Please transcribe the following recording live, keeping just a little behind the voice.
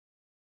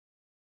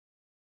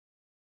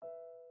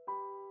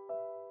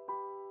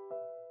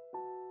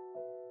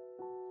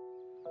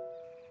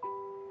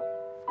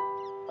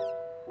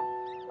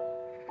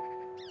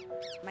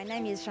My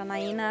name is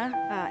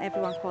Janaína.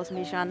 Everyone calls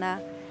me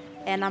Jana,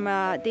 and I'm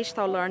a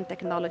digital learning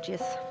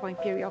technologist for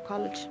Imperial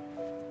College.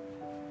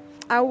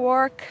 I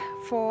work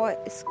for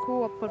a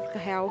School of Public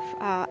Health,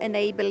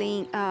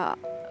 enabling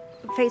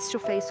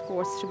face-to-face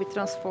courses to be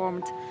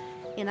transformed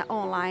in an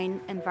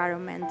online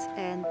environment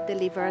and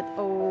delivered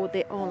all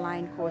the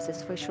online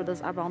courses for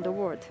students around the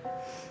world.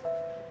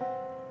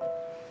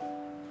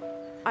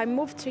 I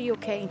moved to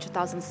UK in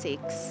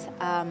 2006,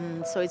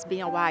 so it's been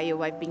a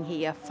while. I've been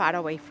here far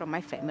away from my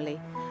family.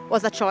 It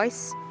was a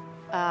choice.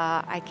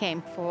 I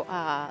came for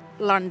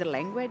learn the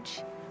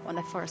language when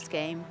I first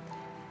came.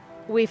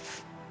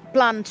 We've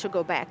planned to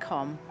go back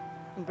home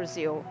in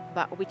Brazil,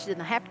 but which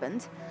didn't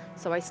happen.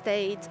 So I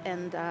stayed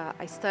and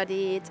I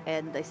studied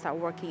and I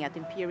started working at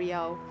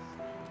Imperial.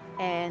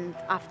 And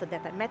after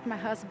that, I met my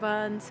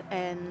husband,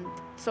 and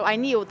so I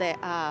knew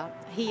that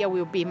here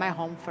will be my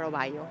home for a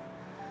while.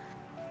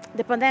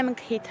 The pandemic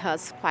hit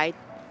us quite,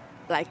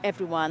 like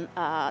everyone,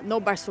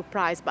 not by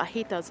surprise, but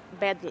hit us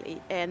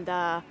badly. And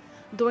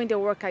doing the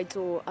work I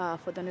do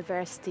for the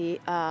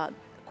university,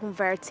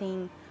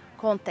 converting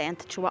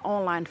content to an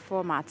online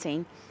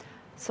formatting.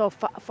 So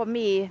for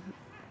me,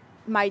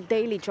 my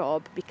daily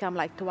job became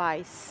like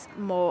twice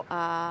more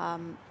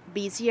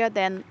busier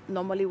than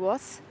normally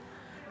was.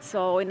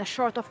 So in a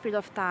short of period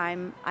of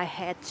time, I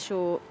had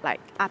to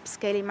like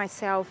upscaling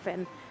myself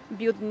and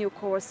build new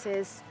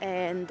courses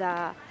and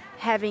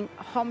having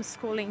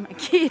homeschooling my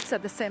kids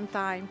at the same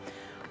time.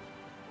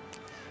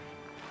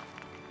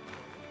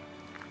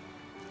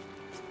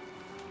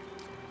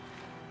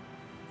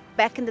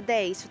 Back in the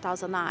days,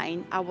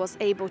 2009, I was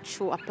able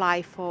to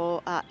apply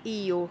for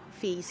EU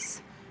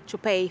fees to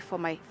pay for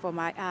my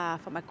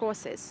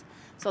courses.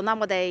 So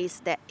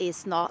nowadays, that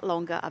is no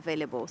longer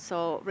available.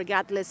 So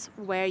regardless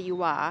where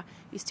you are,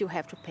 you still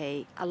have to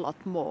pay a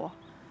lot more.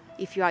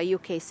 If you are a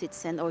UK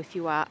citizen or if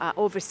you are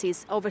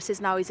overseas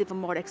now is even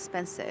more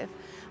expensive.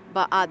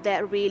 But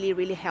that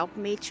really helped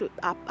me to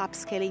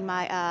upscaling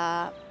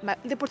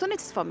the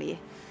opportunities for me,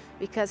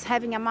 because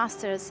having a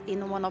master's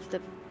in one of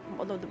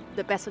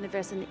the best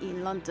universities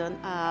in London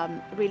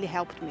really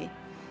helped me.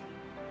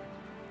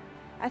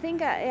 I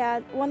think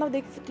one of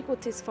the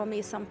difficulties for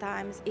me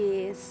sometimes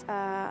is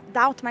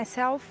doubt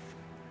myself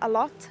a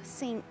lot.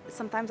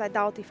 Sometimes I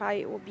doubt if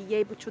I will be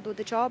able to do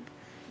the job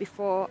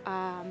before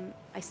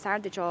I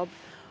start the job,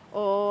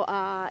 or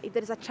if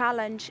there is a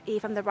challenge,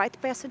 if I'm the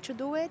right person to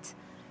do it.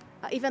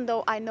 Even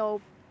though I know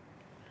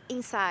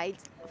inside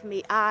of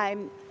me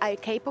I'm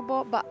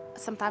capable, but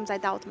sometimes I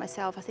doubt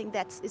myself. I think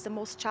that is the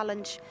most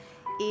challenge,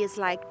 is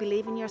like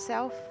believing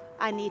yourself.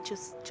 I need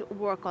to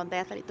work on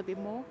that a little bit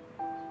more.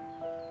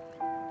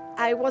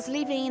 I was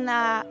living in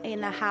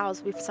a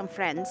house with some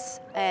friends,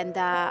 and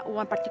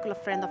one particular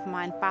friend of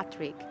mine,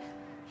 Patrick,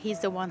 he's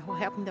the one who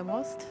helped me the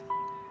most.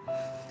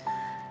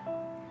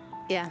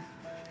 Yeah.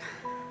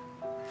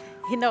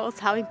 He knows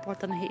how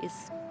important he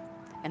is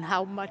and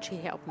how much he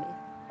helped me.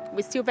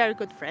 We're still very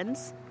good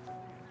friends.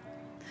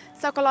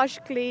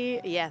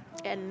 Psychologically, yeah.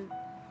 And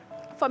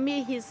for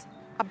me, he's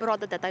a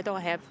brother that I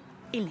don't have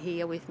in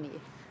here with me.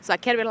 So I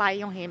can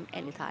rely on him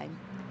anytime,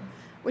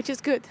 which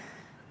is good.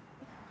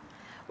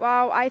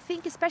 Well, I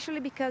think especially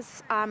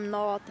because I'm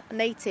not a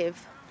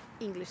native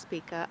English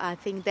speaker, I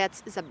think that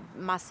is a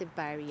massive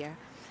barrier.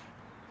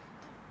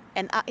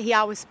 And he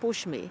always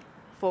pushed me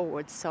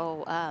forward.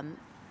 So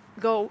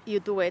go, you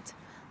do it.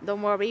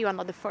 Don't worry, you are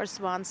not the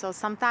first one. So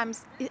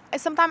sometimes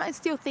I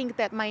still think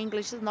that my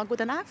English is not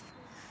good enough.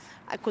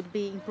 I could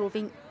be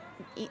improving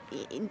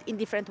in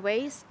different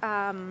ways.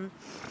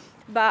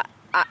 But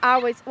I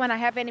always, when I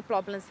have any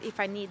problems, if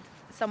I need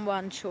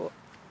someone to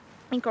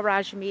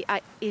encourage me,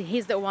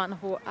 he's the one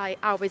who I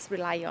always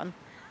rely on.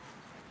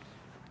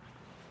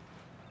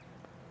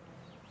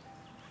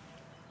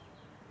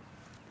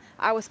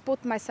 I always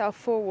put myself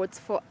forward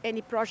for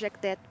any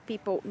project that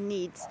people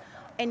need.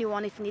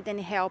 Anyone, if need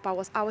any help, I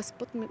was always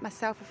putting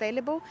myself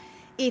available.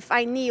 If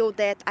I knew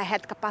that I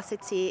had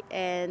capacity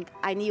and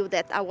I knew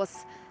that I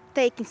was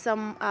taking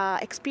some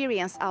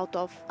experience out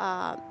of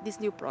this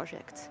new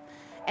project.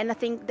 And I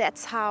think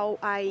that's how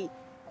I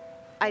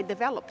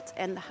developed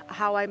and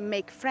how I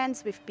make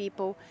friends with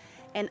people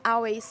and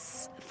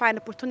always find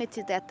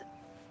opportunities that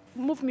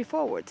move me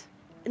forward.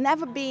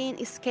 Never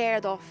being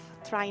scared of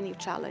trying new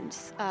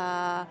challenges.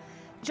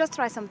 Just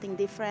try something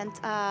different.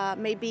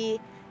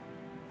 Maybe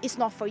it's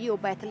not for you,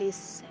 but at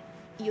least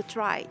you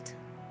tried.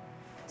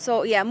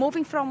 So yeah,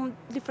 moving from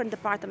different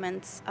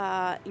departments,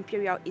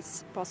 Imperial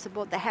is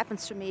possible. That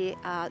happens to me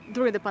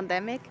during the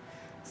pandemic.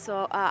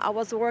 So I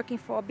was working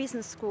for a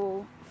business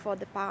school for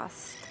the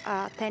past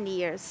 10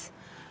 years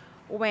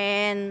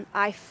when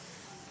I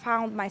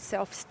found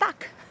myself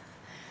stuck.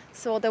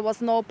 So there was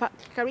no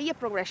career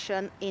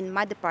progression in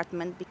my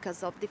department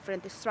because of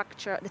different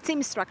structure. The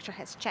team structure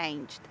has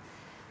changed.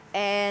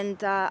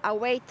 And I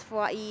wait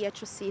for a year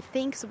to see if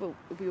things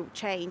will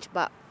change,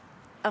 but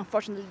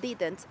unfortunately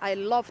didn't. I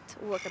loved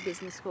work at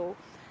business school,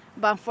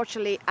 but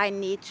unfortunately I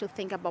need to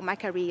think about my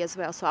career as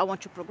well, so I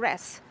want to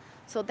progress.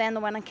 So then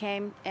when I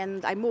came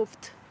and I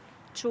moved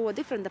to a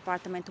different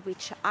department,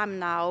 which I'm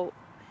now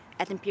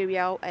at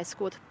Imperial, a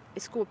school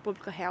of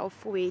public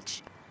health,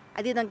 which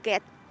I didn't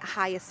get a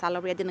higher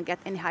salary, I didn't get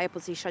any higher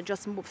position. I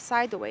just moved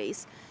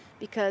sideways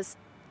because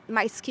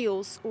my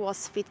skills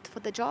was fit for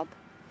the job.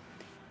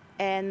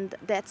 And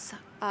that's,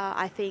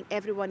 I think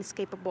everyone is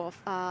capable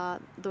of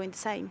doing the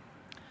same.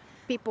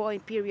 People at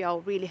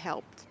Imperial really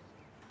helped.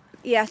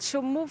 Yeah,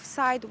 to move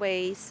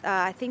sideways,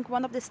 I think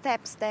one of the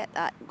steps that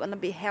are going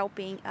to be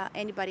helping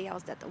anybody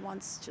else that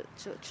wants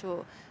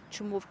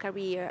to move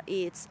career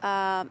is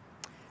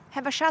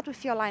have a chat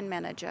with your line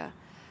manager.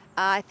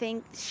 I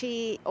think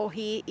she or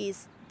he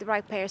is the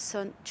right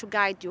person to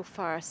guide you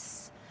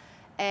first,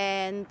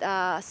 and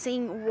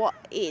seeing what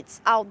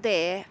is out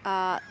there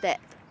that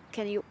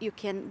you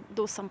can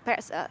do some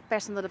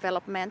personal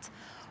development,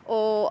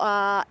 or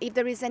if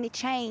there is any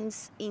change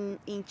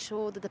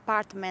into the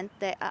department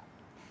that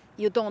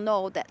you don't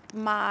know that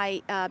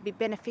might be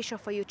beneficial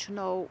for you to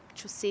know,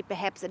 to see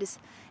perhaps there is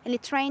any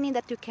training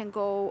that you can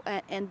go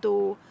and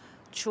do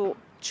to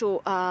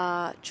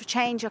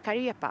change your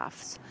career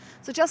paths.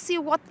 So just see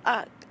what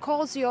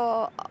calls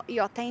your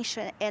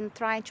attention and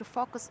trying to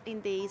focus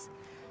in these.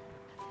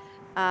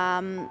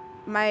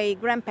 My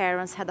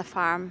grandparents had a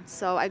farm,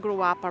 so I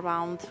grew up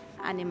around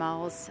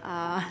animals,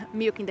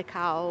 milking the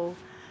cow,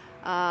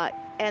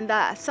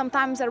 and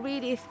sometimes I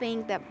really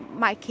think that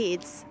my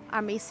kids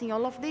are missing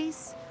all of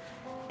this.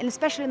 And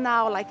especially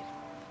now, like,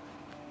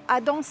 I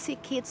don't see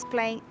kids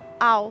playing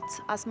out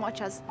as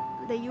much as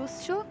they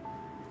used to.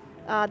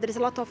 There is a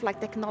lot of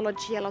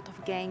technology, a lot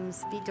of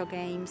games, video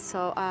games.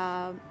 So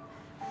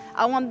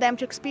I want them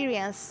to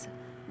experience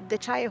the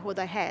childhood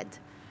I had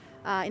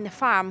in the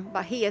farm.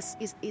 But here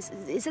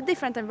is a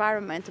different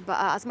environment. But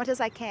as much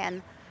as I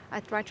can, I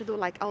try to do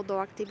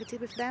outdoor activity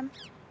with them.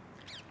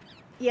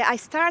 Yeah, I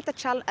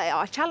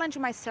challenged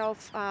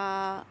myself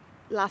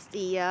last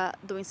year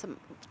doing some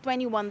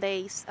 21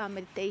 days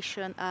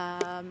meditation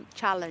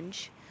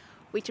challenge,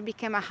 which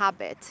became a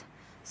habit.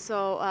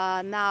 So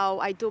now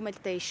I do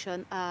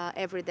meditation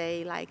every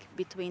day,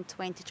 between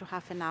 20 to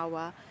half an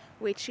hour,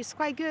 which is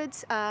quite good.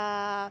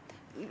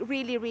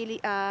 Really, really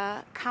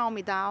calm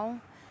me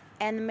down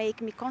and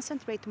make me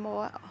concentrate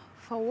more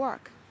for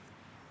work.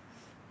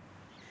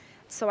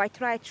 So I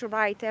try to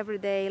write every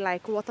day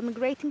what I'm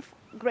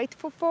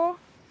grateful for.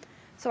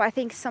 So I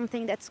think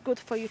something that's good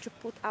for you to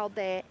put out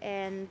there,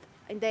 and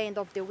in the end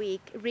of the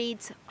week, read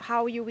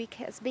how your week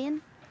has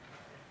been.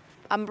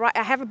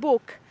 I have a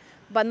book,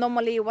 but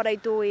normally what I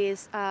do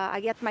is I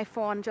get my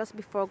phone just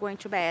before going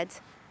to bed,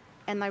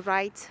 and I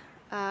write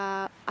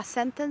a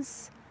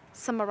sentence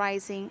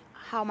summarizing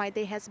how my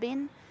day has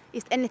been.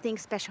 If anything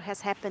special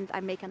has happened,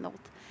 I make a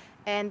note.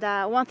 And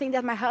one thing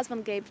that my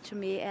husband gave to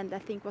me, and I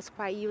think was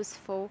quite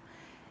useful,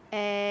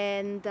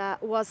 and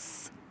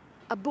was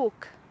a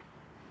book,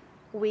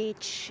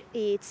 which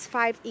is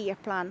 5-year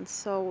plan.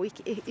 So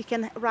you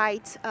can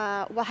write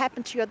what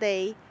happened to your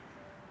day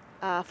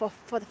for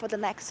the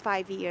next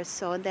 5 years.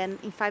 So then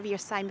in 5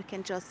 years' time, you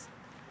can just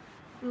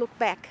look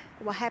back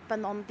what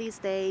happened on this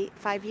day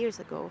 5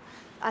 years ago.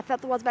 I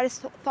thought it was very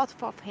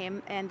thoughtful of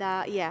him. And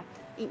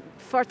in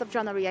 1st of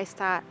January, I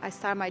start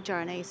my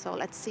journey. So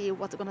let's see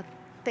what's going to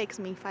take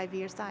me in 5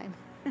 years' time.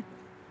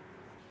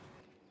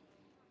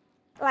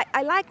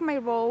 I like my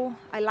role.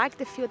 I like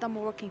the field I'm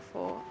working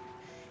for.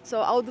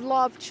 So I would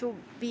love to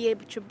be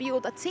able to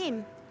build a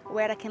team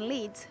where I can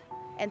lead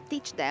and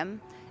teach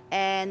them,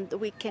 and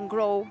we can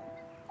grow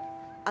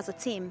as a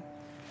team.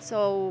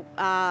 So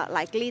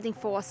leading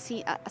for a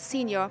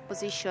senior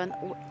position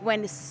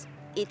when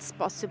it's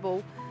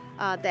possible,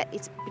 that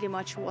it's pretty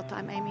much what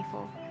I'm aiming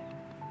for.